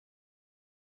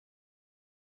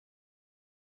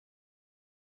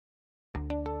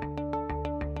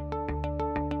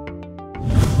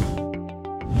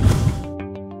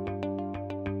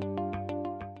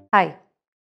Hi,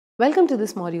 welcome to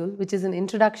this module, which is an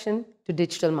introduction to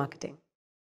digital marketing.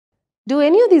 Do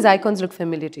any of these icons look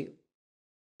familiar to you?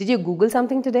 Did you Google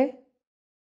something today?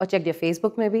 Or check your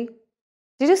Facebook maybe?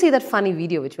 Did you see that funny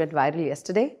video which went viral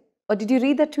yesterday? Or did you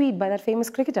read that tweet by that famous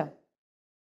cricketer?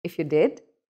 If you did,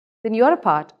 then you're a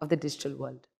part of the digital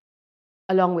world,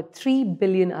 along with 3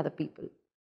 billion other people,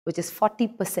 which is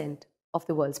 40% of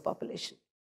the world's population.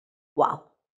 Wow,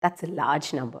 that's a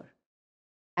large number.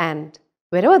 And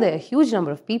wherever there are a huge number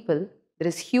of people, there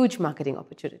is huge marketing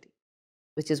opportunity,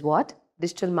 which is what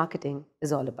digital marketing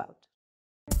is all about.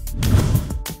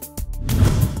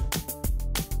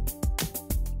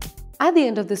 At the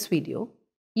end of this video,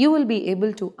 you will be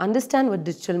able to understand what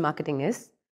digital marketing is,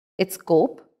 its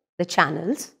scope, the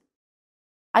channels,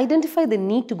 identify the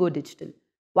need to go digital,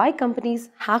 why companies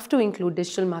have to include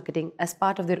digital marketing as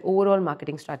part of their overall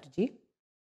marketing strategy,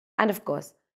 and of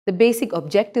course, the basic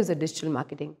objectives of digital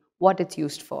marketing, what it's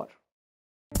used for.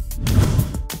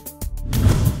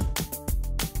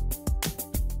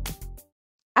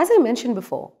 As I mentioned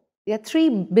before, there are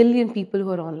 3 billion people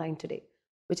who are online today,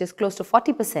 which is close to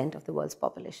 40% of the world's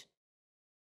population.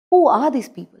 Who are these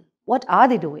people? What are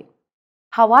they doing?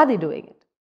 How are they doing it?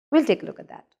 We'll take a look at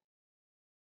that.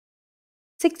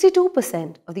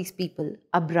 62% of these people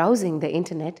are browsing the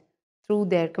internet through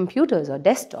their computers or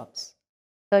desktops.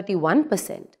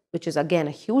 31%, which is again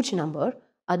a huge number,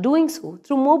 are doing so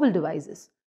through mobile devices,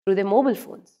 through their mobile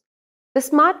phones. The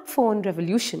smartphone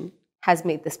revolution has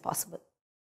made this possible.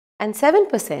 And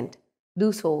 7%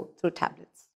 do so through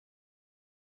tablets.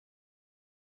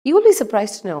 You will be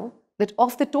surprised to know that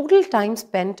of the total time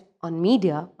spent on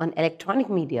media, on electronic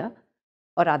media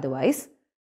or otherwise,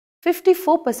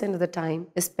 54% of the time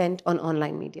is spent on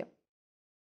online media.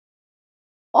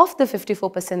 Of the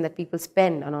 54% that people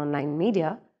spend on online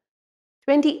media,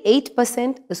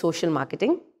 28% is social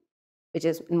marketing, which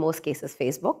is in most cases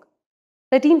Facebook.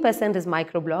 13% is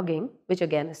microblogging, which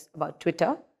again is about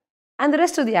Twitter. And the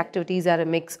rest of the activities are a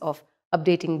mix of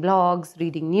updating blogs,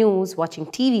 reading news, watching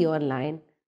TV online,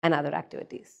 and other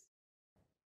activities.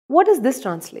 What does this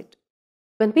translate?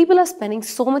 When people are spending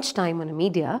so much time on a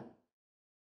media,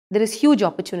 there is huge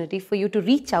opportunity for you to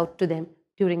reach out to them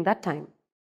during that time.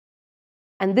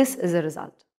 And this is a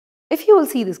result. If you will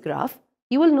see this graph,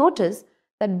 you will notice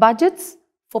that budgets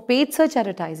for paid search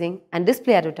advertising and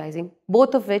display advertising,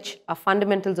 both of which are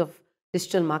fundamentals of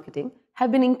digital marketing,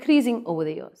 have been increasing over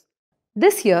the years.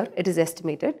 This year, it is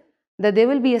estimated that there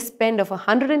will be a spend of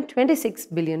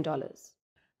 $126 billion.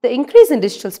 The increase in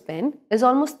digital spend is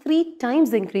almost 3 times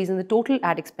the increase in the total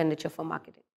ad expenditure for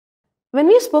marketing. When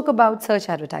we spoke about search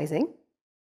advertising,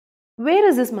 where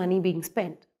is this money being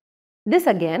spent? This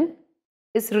again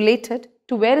is related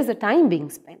to where is the time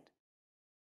being spent.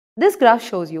 This graph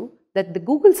shows you that the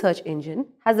Google search engine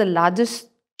has the largest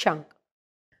chunk,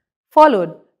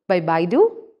 followed by Baidu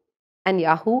and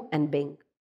Yahoo and Bing.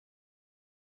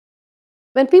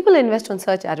 When people invest on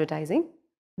search advertising,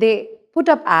 they put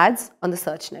up ads on the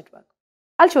search network.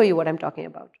 I'll show you what I'm talking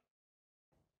about.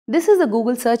 This is the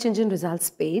Google search engine results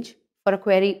page for a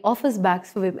query office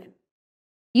bags for women.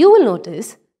 You will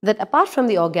notice that apart from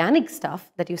the organic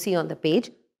stuff that you see on the page,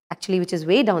 actually which is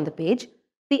way down the page,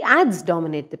 the ads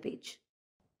dominate the page.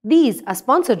 These are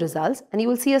sponsored results and you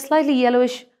will see a slightly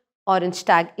yellowish orange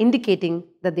tag indicating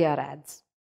that they are ads.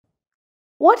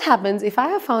 What happens if I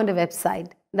have found a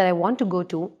website that I want to go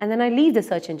to and then I leave the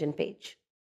search engine page?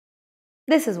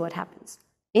 This is what happens.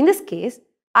 In this case,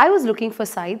 I was looking for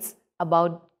sites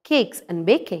about cakes and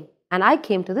baking and I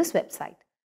came to this website.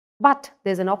 But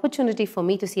there's an opportunity for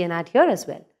me to see an ad here as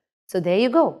well. So there you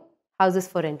go, houses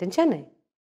for rent in Chennai.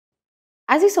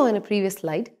 As you saw in a previous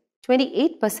slide,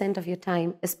 28% of your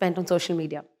time is spent on social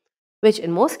media, which in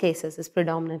most cases is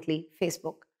predominantly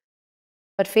Facebook.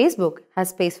 But Facebook has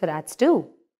space for ads too.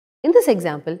 In this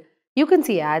example, you can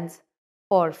see ads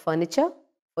for furniture,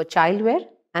 for childwear,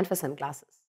 and for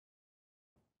sunglasses.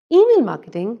 Email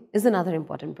marketing is another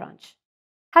important branch.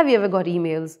 Have you ever got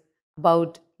emails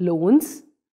about loans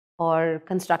or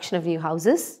construction of new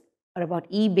houses or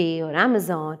about eBay or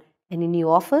Amazon, any new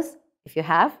offers? If you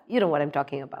have, you know what I'm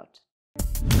talking about.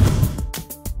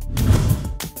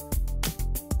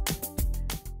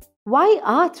 Why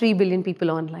are 3 billion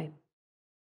people online?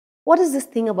 What is this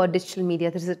thing about digital media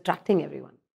that is attracting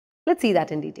everyone? Let's see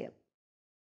that in detail.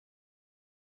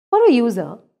 For a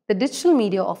user, the digital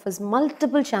media offers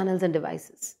multiple channels and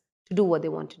devices to do what they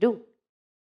want to do.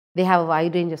 They have a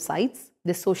wide range of sites,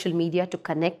 there's social media to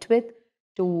connect with,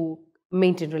 to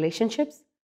maintain relationships.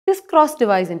 There's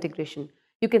cross-device integration.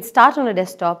 You can start on a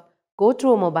desktop, go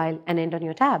through a mobile and end on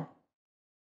your tab.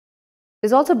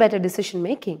 There's also better decision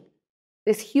making.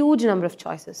 There's huge number of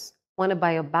choices. Want to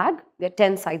buy a bag? There are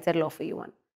 10 sites that will offer you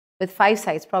one, with 5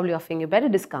 sites probably offering you better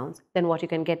discounts than what you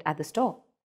can get at the store.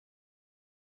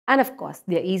 And of course,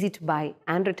 they're easy to buy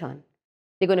and return.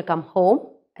 They're going to come home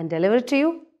and deliver it to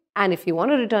you. And if you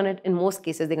want to return it, in most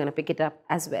cases, they're going to pick it up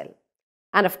as well.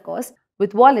 And of course,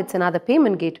 with wallets and other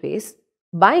payment gateways,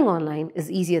 buying online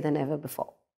is easier than ever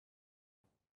before.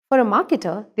 For a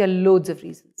marketer, there are loads of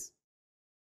reasons.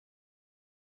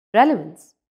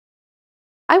 Relevance.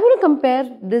 I want to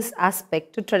compare this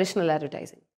aspect to traditional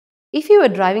advertising. If you are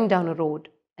driving down a road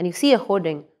and you see a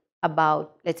hoarding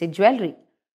about, let's say, jewelry,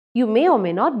 you may or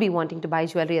may not be wanting to buy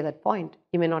jewelry at that point.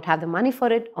 You may not have the money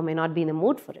for it or may not be in the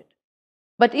mood for it.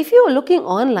 But if you are looking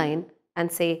online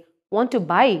and say, want to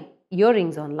buy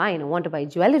earrings online or want to buy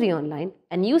jewelry online,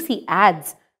 and you see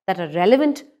ads that are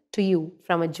relevant to you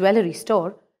from a jewelry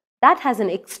store, that has an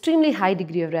extremely high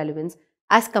degree of relevance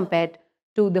as compared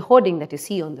to the hoarding that you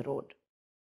see on the road.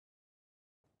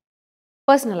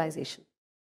 Personalization.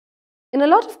 In a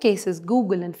lot of cases,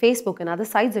 Google and Facebook and other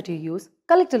sites that you use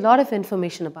collect a lot of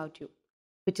information about you,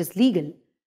 which is legal,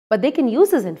 but they can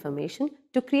use this information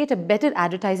to create a better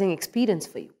advertising experience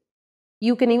for you.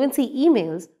 You can even see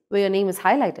emails where your name is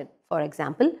highlighted. For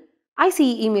example, I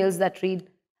see emails that read,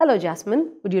 "Hello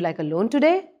Jasmine, would you like a loan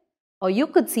today?" Or you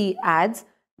could see ads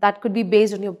that could be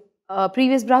based on your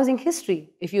previous browsing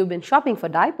history. If you've been shopping for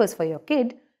diapers for your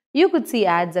kid, you could see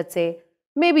ads that say,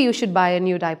 maybe you should buy a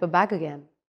new diaper bag again.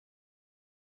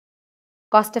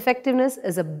 Cost effectiveness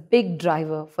is a big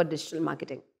driver for digital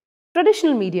marketing.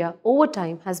 Traditional media over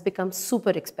time has become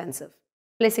super expensive.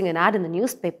 Placing an ad in the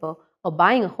newspaper or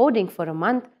buying a hoarding for a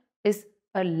month is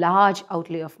a large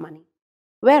outlay of money.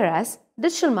 Whereas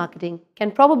digital marketing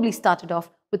can probably start it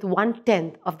off with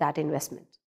 1/10 of that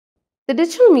investment. The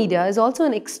digital media is also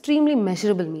an extremely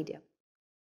measurable media.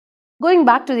 Going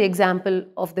back to the example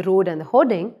of the road and the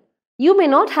hoarding, you may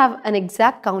not have an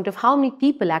exact count of how many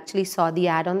people actually saw the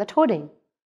ad on that hoarding.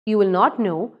 You will not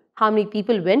know how many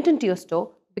people went into your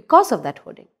store because of that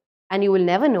hoarding. And you will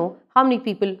never know how many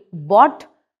people bought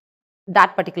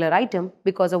that particular item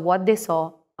because of what they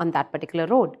saw on that particular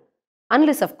road.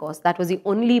 Unless, of course, that was the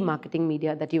only marketing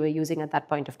media that you were using at that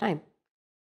point of time.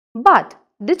 But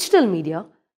digital media,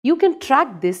 you can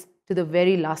track this to the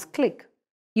very last click.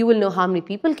 You will know how many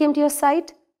people came to your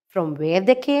site, from where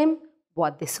they came,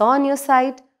 what they saw on your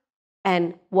site,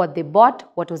 and what they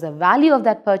bought, what was the value of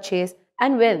that purchase,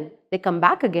 and when they come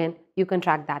back again, you can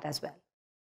track that as well.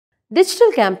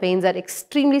 Digital campaigns are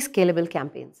extremely scalable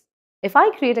campaigns. If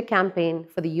I create a campaign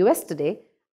for the US today,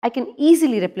 I can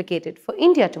easily replicate it for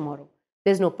India tomorrow.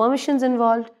 There's no permissions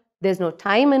involved, there's no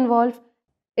time involved.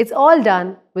 It's all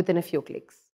done within a few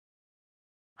clicks.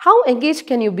 How engaged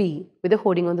can you be with the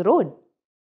hoarding on the road?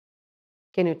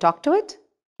 Can you talk to it?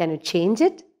 Can you change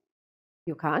it?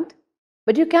 You can't.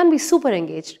 But you can be super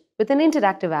engaged with an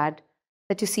interactive ad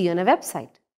that you see on a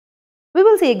website. We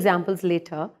will see examples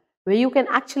later where you can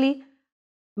actually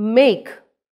make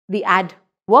the ad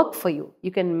work for you.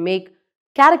 You can make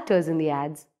characters in the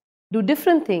ads do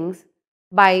different things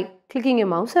by clicking your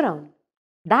mouse around.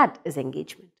 That is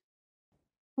engagement.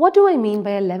 What do I mean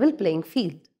by a level playing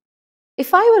field?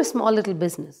 If I were a small little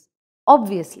business,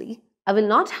 obviously I will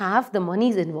not have the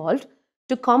monies involved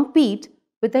to compete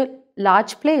with a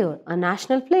large player, a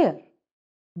national player.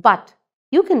 But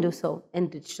you can do so in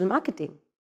digital marketing.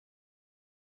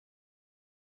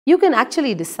 You can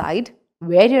actually decide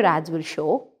where your ads will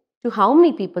show, to how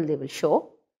many people they will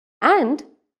show, and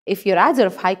if your ads are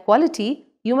of high quality,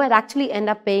 you might actually end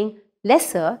up paying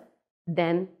lesser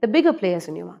than the bigger players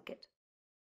in your market.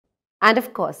 And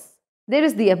of course, there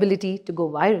is the ability to go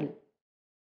viral.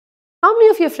 How many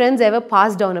of your friends ever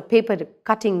passed down a paper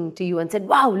cutting to you and said,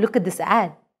 "Wow, look at this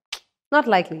ad"? Not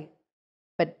likely.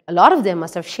 But a lot of them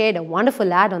must have shared a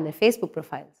wonderful ad on their Facebook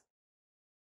profiles.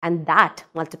 And that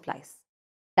multiplies.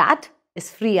 That is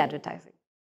free advertising.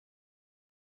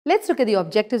 Let's look at the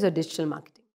objectives of digital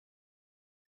marketing.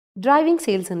 Driving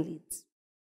sales and leads.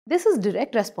 This is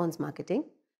direct response marketing,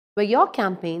 where your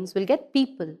campaigns will get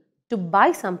people to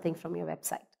buy something from your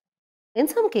website. In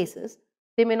some cases,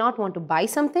 they may not want to buy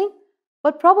something,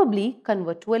 but probably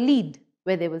convert to a lead,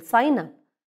 where they will sign up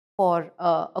for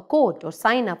a quote or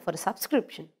sign up for a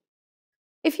subscription.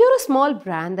 If you're a small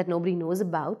brand that nobody knows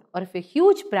about, or if you're a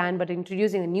huge brand but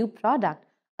introducing a new product,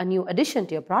 a new addition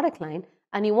to your product line,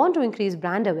 and you want to increase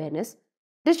brand awareness,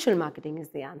 digital marketing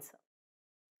is the answer.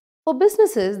 For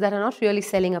businesses that are not really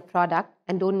selling a product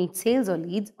and don't need sales or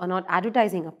leads, or not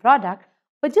advertising a product,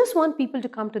 but just want people to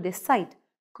come to their site,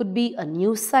 could be a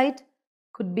news site,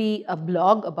 could be a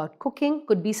blog about cooking,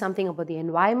 could be something about the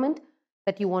environment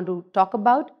that you want to talk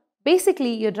about,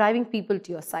 Basically, you're driving people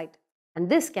to your site, and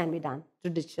this can be done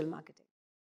through digital marketing.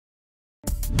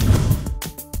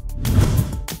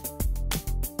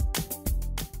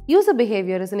 User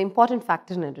behavior is an important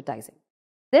factor in advertising.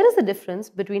 There is a difference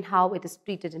between how it is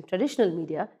treated in traditional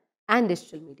media and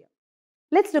digital media.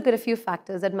 Let's look at a few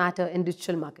factors that matter in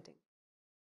digital marketing.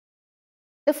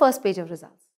 The first page of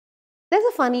results. There's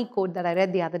a funny quote that I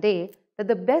read the other day that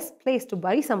the best place to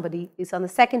bury somebody is on the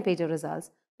second page of results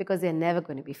because they're never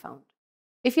going to be found.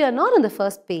 If you are not on the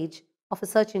first page of a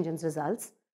search engine's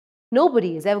results,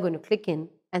 nobody is ever going to click in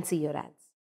and see your ads.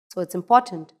 So it's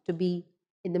important to be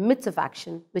in the midst of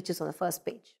action, which is on the first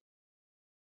page.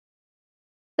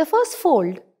 The first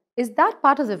fold is that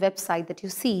part of the website that you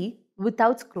see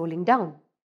without scrolling down.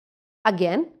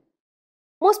 Again,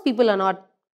 most people are not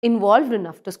involved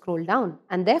enough to scroll down,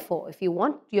 and therefore, if you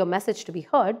want your message to be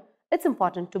heard, it's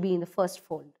important to be in the first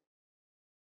fold.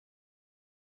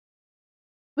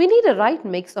 We need a right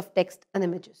mix of text and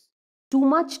images. Too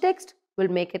much text will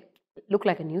make it look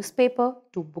like a newspaper,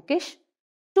 too bookish.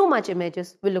 Too much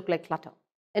images will look like clutter.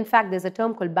 In fact, there's a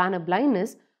term called banner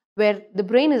blindness, where the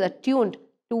brain is attuned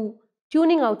to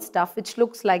tuning out stuff which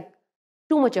looks like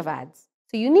too much of ads.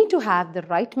 So you need to have the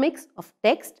right mix of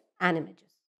text and images.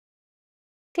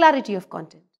 Clarity of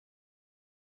content.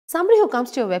 Somebody who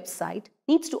comes to your website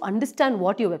needs to understand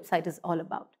what your website is all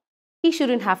about. He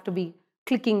shouldn't have to be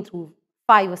clicking through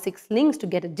 5 or 6 links to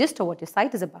get a gist of what your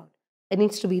site is about. It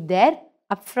needs to be there,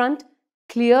 upfront,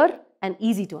 clear, and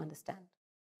easy to understand.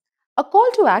 A call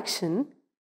to action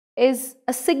is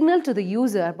a signal to the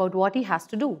user about what he has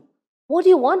to do. What do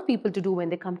you want people to do when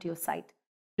they come to your site?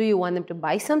 Do you want them to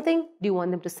buy something? Do you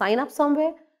want them to sign up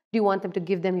somewhere? Do you want them to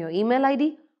give them your email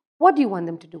ID? What do you want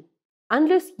them to do?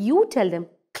 Unless you tell them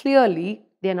clearly,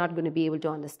 they are not going to be able to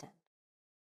understand.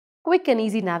 Quick and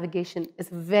easy navigation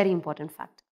is a very important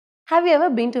factor. Have you ever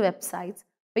been to websites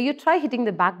where you try hitting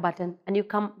the back button and you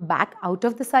come back out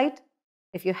of the site?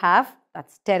 If you have,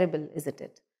 that's terrible, isn't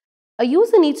it? A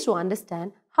user needs to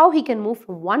understand how he can move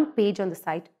from one page on the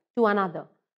site to another.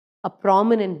 A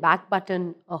prominent back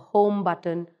button, a home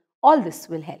button, all this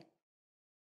will help.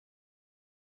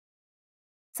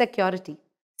 Security.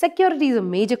 Security is a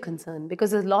major concern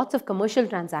because there's lots of commercial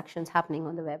transactions happening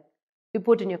on the web. You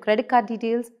put in your credit card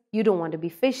details, you don't want to be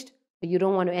phished, or you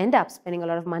don't want to end up spending a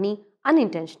lot of money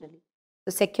unintentionally.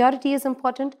 So security is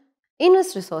important.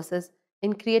 Invest resources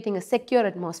in creating a secure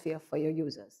atmosphere for your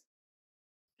users.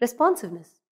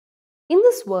 Responsiveness. In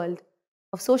this world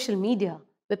of social media,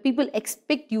 where people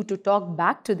expect you to talk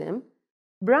back to them,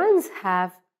 brands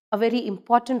have a very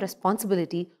important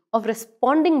responsibility of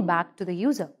responding back to the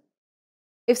user.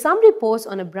 If somebody posts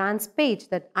on a brand's page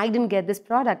that I didn't get this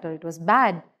product or it was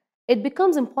bad, it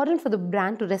becomes important for the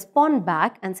brand to respond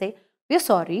back and say, we're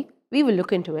sorry, we will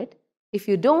look into it. If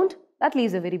you don't, that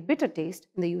leaves a very bitter taste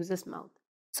in the user's mouth.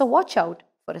 So watch out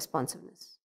for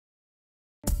responsiveness.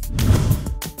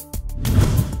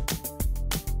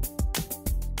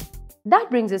 That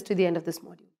brings us to the end of this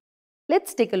module.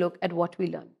 Let's take a look at what we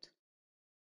learned.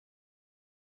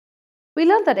 We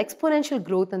learned that exponential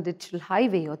growth on the digital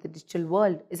highway or the digital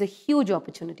world is a huge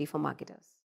opportunity for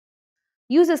marketers.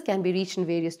 Users can be reached in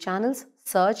various channels: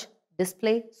 search,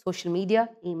 display, social media,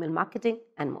 email marketing,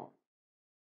 and more.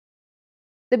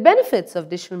 The benefits of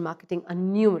digital marketing are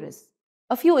numerous.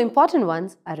 A few important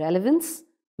ones are relevance,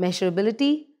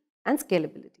 measurability, and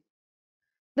scalability.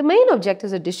 The main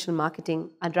objectives of digital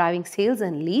marketing are driving sales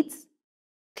and leads,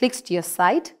 clicks to your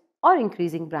site, or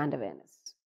increasing brand awareness.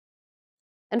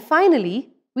 And finally,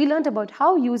 we learned about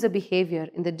how user behavior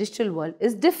in the digital world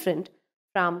is different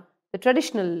from the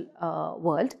traditional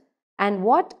world and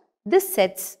what this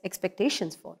sets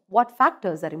expectations for, what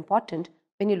factors are important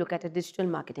when you look at a digital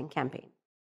marketing campaign.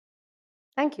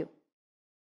 Thank you.